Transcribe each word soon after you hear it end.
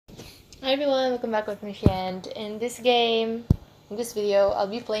Hi everyone, welcome back with me, and in this video, I'll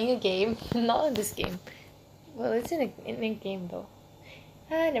be playing a game. Not in this game. Well, it's in a game though.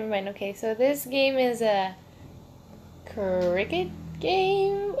 Never mind. Okay, so this game is a cricket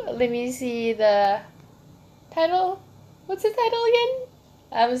game. Let me see the title. What's the title again?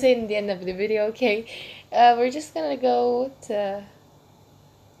 I'm saying at the end of the video. Okay, we're just gonna go to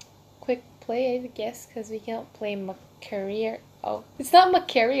quick play, I guess, because we can't play my career. Oh, it's not my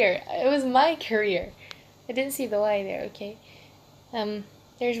career. It was my career. I didn't see the Y there. Okay.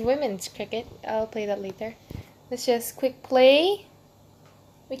 There's women's cricket. I'll play that later. Let's just quick play.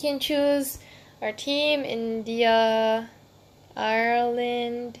 We can choose our team: India,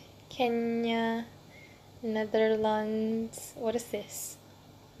 Ireland, Kenya, Netherlands. What is this?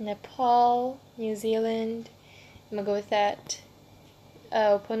 Nepal, New Zealand. I'm gonna go with that.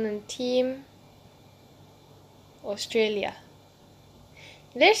 Opponent team: Australia.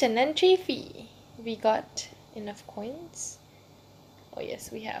 There's an entry fee. We got enough coins. Oh yes,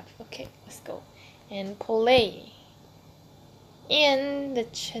 we have. Okay, let's go and play. In the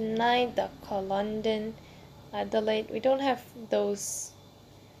Chennai, Dhaka, London, Adelaide. We don't have those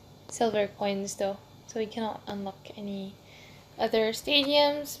silver coins though, so we cannot unlock any other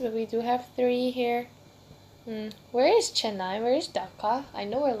stadiums, but we do have 3 here. Where is Chennai? Where is Dhaka? I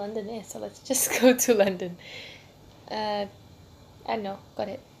know where London is, so let's just go to London. I know, got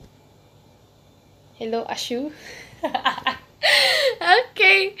it. Hello, Ashu.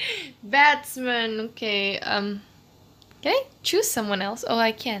 Okay, batsman. Okay, can I choose someone else? Oh,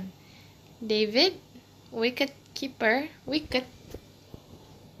 I can. David, wicket keeper, wicket.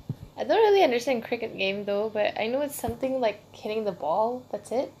 I don't really understand cricket game though, but I know it's something like hitting the ball.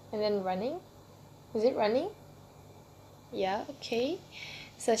 That's it, and then running. Is it running? Yeah. Okay.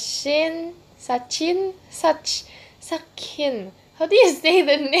 Sakin. How do you say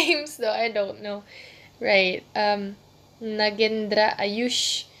the names though? I don't know. Right. Nagendra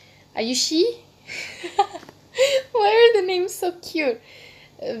Ayushi. Why are the names so cute?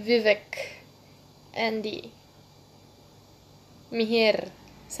 Vivek, Andy, Mihir,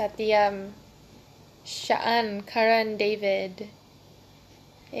 Satyam, Sha'an, Karan, David.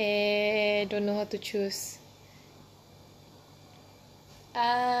 Don't know how to choose.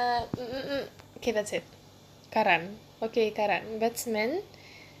 Okay, that's it. Karan. Okay, Karan. Batsman.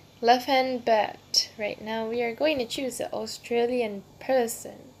 Left hand bat. Right now we are going to choose an Australian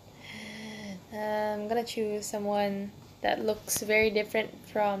person. I'm gonna choose someone that looks very different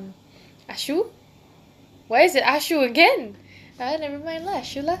from Ashu. Why is it Ashu again? Never mind lah,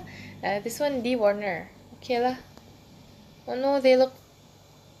 Ashu lah. This one D Warner. Okay lah. Oh no, they look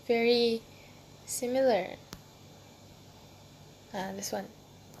very similar. This one.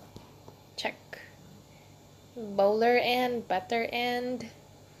 Check. Bowler and batter and.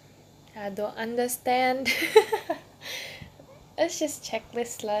 I don't understand. Let's just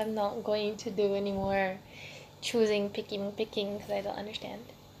checklist lah. I'm not going to do any more choosing, picking, because I don't understand.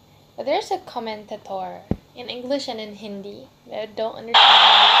 But there's a commentator in English and in Hindi. I don't understand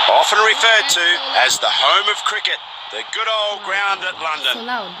Hindi. Often referred to as the home of cricket, the good old ground at London. So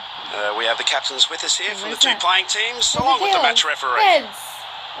loud. We have the captains with us here from the 2 that? playing teams, along with the match referee. Heads!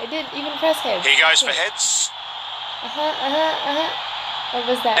 I did even press heads. He goes for heads. What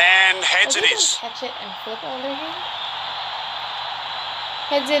was that? And heads it is. Catch it and flip under him?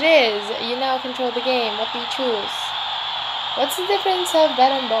 Heads it is. You now control the game. What do you choose? What's the difference of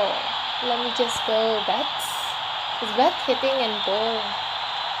bat and ball? Let me just go bats. Is bat hitting and ball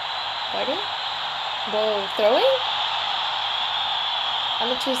batting? Ball throwing? I'm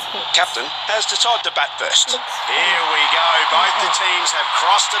gonna choose hit. Captain has decided to bat first. Here we go. Both the teams have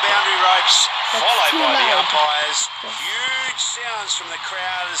crossed the boundary ropes, followed by the umpires. Huge sounds from the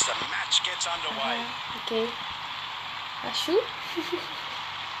crowd as the match gets underway. Okay. Ashu?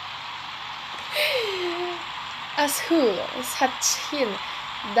 Ashu, Sachin,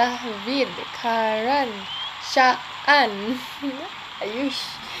 David, Karan, Sha'an,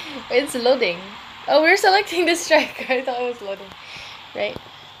 Ayush. It's loading. Oh, we're selecting the striker. I thought it was loading. Right.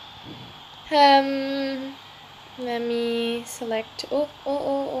 Let me select.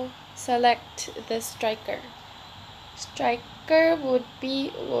 Select the striker. Striker would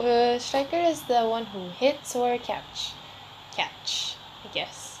be. Striker is the one who hits or catch. Catch, I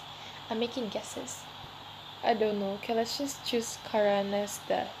guess. I'm making guesses. I don't know. Okay, let's just choose Karan as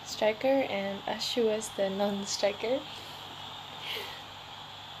the striker and Ashu as the non-striker.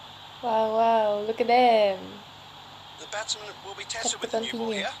 Wow, look at them. The batsman will be tested with the new ball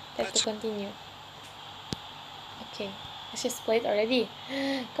here. Tap to continue. Okay, let's just play it already.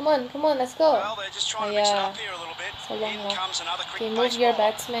 Come on, let's go. Well, they're just trying to mix it up here a little bit. a long In walk. comes another quick Okay, move your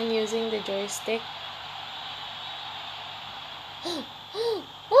baseball. batsman using the joystick.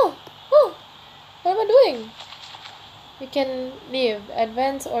 Oh! What am I doing? We can leave,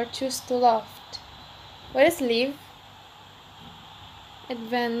 advance, or choose to loft. What is leave?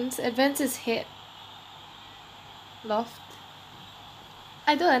 Advance. Advance is hit. Loft.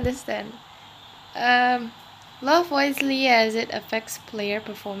 I don't understand. Loft wisely as it affects player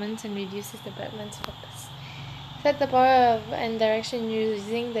performance and reduces the batsman's focus. Set the power of and direction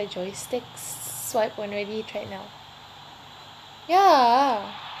using the joystick. Swipe when ready. Try it now.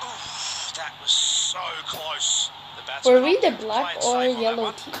 Yeah. Oof, that was so close. Were we the black or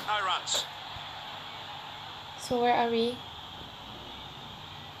yellow team? No runs. So where are we?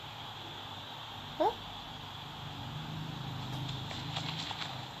 Huh?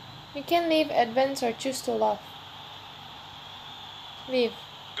 We can leave, advance, or choose to loft. Leave.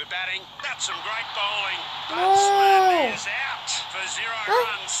 Good batting. That's some great bowling. No. Batsman is out for 0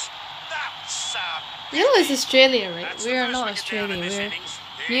 runs. That's Yellow is Australia, right? that's We the are first not wicket down Australia. in this We're innings.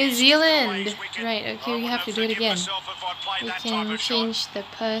 New He's Zealand. his wicket. Right, I okay, we wouldn't have to do it forgiven again. myself if I'd played We that type can of shot. change the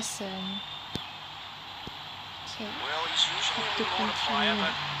person. Okay. Well, he's usually Have a to middle order player, continue.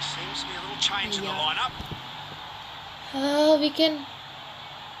 but seems to be a little change in the Yeah. lineup. Oh, we can...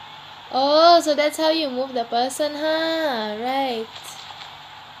 Oh, so that's how you move the person, huh? Right.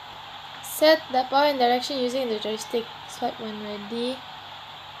 Set the power and direction using the joystick. Swipe when ready.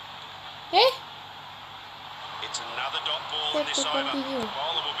 Eh? It's another dot ball in Set this to over. continue.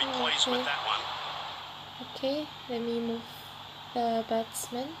 Bowler will be pleased with that one. Okay, let me move the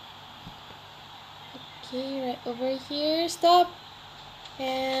batsman. Okay, right over here. Stop.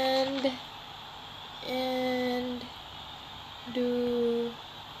 And do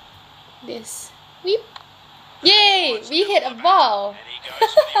this. Weep. Yay! We hit a ball. And he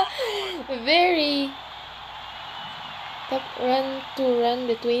goes for the on drive. Very top run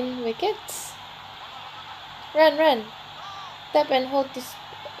between wickets. Run. Tap and hold this.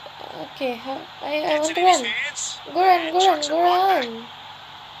 Okay, I want to run. Go run.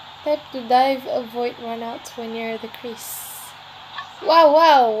 Tap to dive, avoid runouts when you're at the crease. Wow,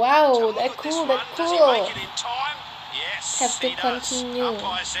 that cool. Yes, Have to he does. continue.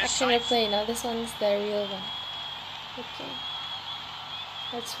 Umpire says Action safe. replay. Now this one's the real one. Okay.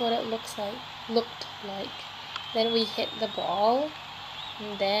 That's what it looked like. Then we hit the ball.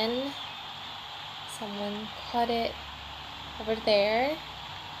 And then someone caught it over there.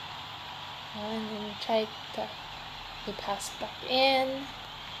 And then tried to pass back in.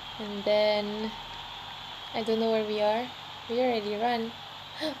 And then I don't know where we are. We already run.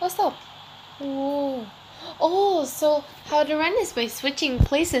 Oh, stop. Ooh. Oh, so how to run is by switching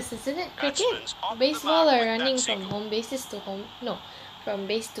places, isn't it? Cricket. Batsman's on the Baseball mark are with running that from single. home bases to home. No, from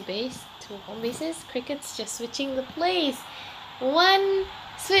base to home bases. Cricket's just switching the place. One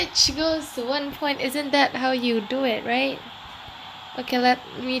switch goes to one point. Isn't that how you do it, right? Okay, let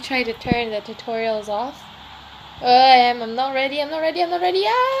me try to turn the tutorials off. I'm not ready.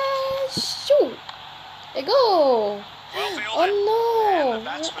 Ah, shoot! There go. Well fielded. Oh And the no!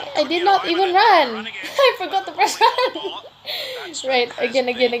 batsman I couldn't did get not away even with it. run. Run again. I forgot the first run. The batsman Right, has again.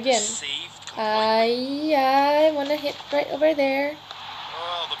 been deceived completely. I wanna hit right over there.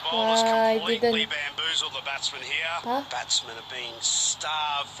 Well, the bowler's I completely didn't. bamboozled the batsman here. Huh? Batsmen are being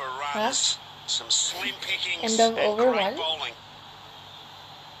starved for runs. Some slim pickings End of and over great one? bowling.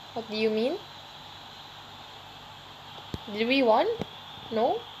 What do you mean? Did we won?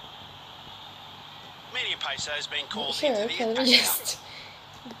 No? Medium pacer has been called Sure, into the okay, let impact me now. just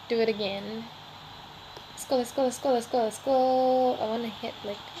do it again. Let's go. I wanna hit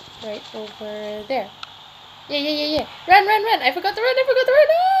like right over there. Yeah. Run. I forgot to run.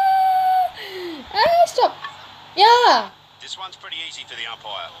 Stop. Yeah. This one's pretty easy for the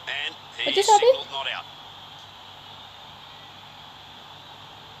umpire. And What he just happened? signalled not out.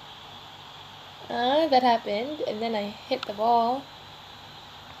 That happened, and then I hit the ball.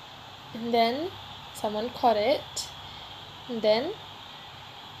 And then someone caught it. And then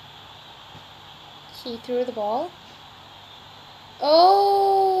he threw the ball.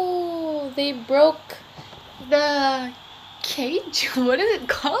 Oh, they broke the cage? What is it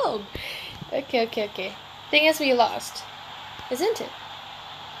called? Okay. Thing is, we lost, isn't it?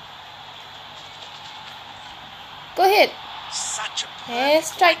 Go ahead. Such a Hey, perfect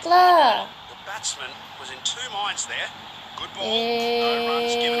strike length on the lah. ball. The batsman was in two minds there. Good ball. No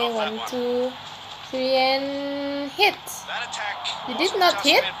runs given off that 1, one. 2, 3, and hit. That attack You did wasn't not just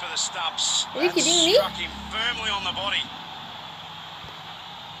hit? meant for the stumps. Are you That kidding me? struck him firmly on the body.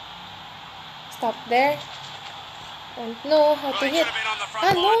 Stop there. Don't know how Well, to he hit. could have been on the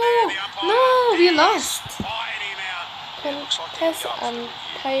front line there, the umpire. No, we He's lost. fired him out. Contest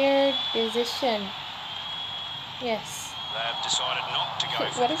umpire decision. Yes. They've decided not to go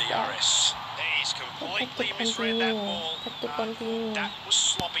for What the is that? DRS. He's completely misread that ball. Tap to continue. That was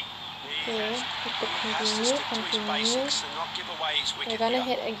sloppy. He Okay, has to stick to his basics and not give away his wicket. We're gonna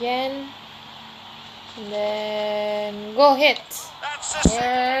here. hit again. And then go hit. That's the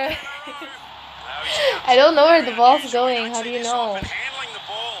second. I don't know where the ball's going. How do you know?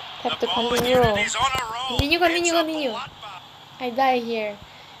 Tap to continue. Continue. I die here.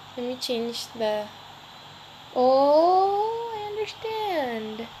 Let me change the... Oh, I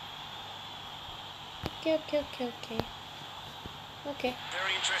understand. Okay.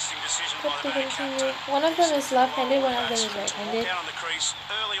 Very interesting decision Tap by to the batter. continue. One of them is left-handed, one of them is right-handed. Down on the crease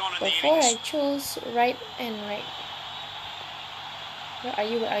early on in the Before I innings. choose right and right. Where are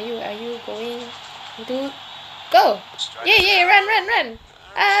you? Are you going to go? Yeah, run.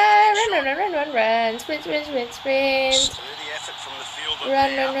 Run. Sprint. Sturdy effort from the fielder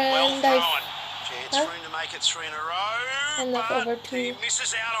Run, there. Well dive. thrown. Chance for him to make it 3 in a row. And but over he 2.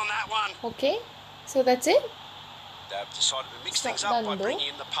 misses out on that one. Okay, so that's it. They've decided to mix It's not things up done, by though. bringing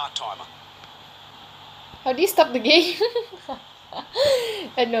in the part-timer. How do you stop the game?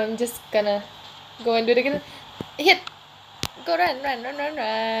 I know, I'm just gonna go and do it again. Hit! Go run.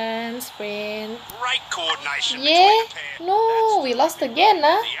 Sprint. Great coordination between Yeah? the pair. No, That's we lost the again,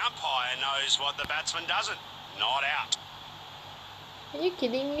 huh? The umpire knows what the batsman doesn't. Not out. Are you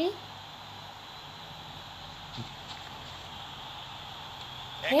kidding me?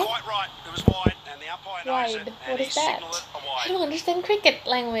 Yeah, quite right. It was wide, and the umpire knows it. Wide. And What he is that? signalled it a I wide. don't understand cricket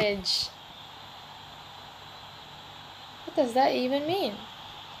language. What does that even mean?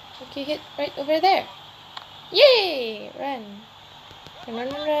 Okay, hit right over there. Yay! Run.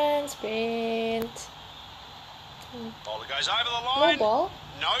 Sprint. Bowler goes over the No line. ball?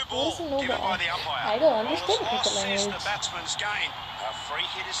 No What ball is a no given ball? by the umpire. I don't understand Bowler's cricket loss says language. the batsman's gain. A free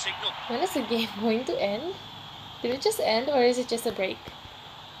hit is signalled. When is the game going to end? Did it just end or is it just a break?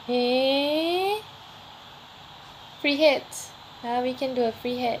 Hey. Free hit. Now we can do a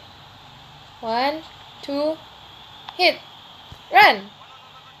free hit. 1, 2, hit. Run.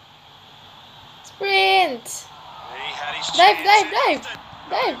 Sprint. He had his Dive. chance and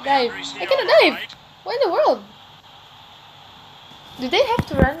Dive. boundaries I here cannot on the dive. right. What in the world? Do they have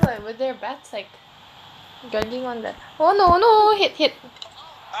to run with their bats like dragging on the... Oh no, hit.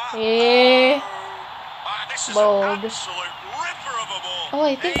 Eh. This is Bowled. an absolute ripper of a ball. Oh,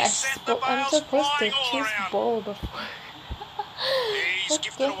 I think He sent the I'm bails supposed to flying all choose around. ball before. He's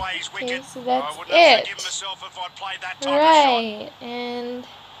gifted away his wicket. So that's I wouldn't have it. forgiven myself if I'd played that type of shot. Right, and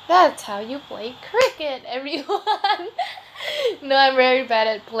that's how you play cricket, everyone. No, I'm very bad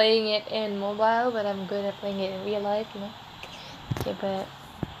at playing it in mobile, but I'm good at playing it in real life, you know. Okay, but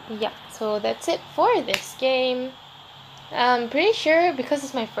yeah, so that's it for this game. I'm pretty sure because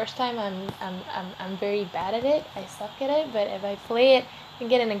it's my first time, I'm very bad at it. I suck at it, but if I play it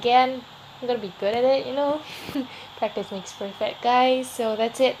again and again, I'm gonna be good at it, you know. Practice makes perfect, guys. So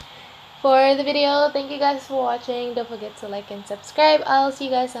that's it for the video. Thank you guys for watching. Don't forget to like and subscribe. I'll see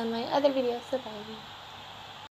you guys on my other videos. Bye.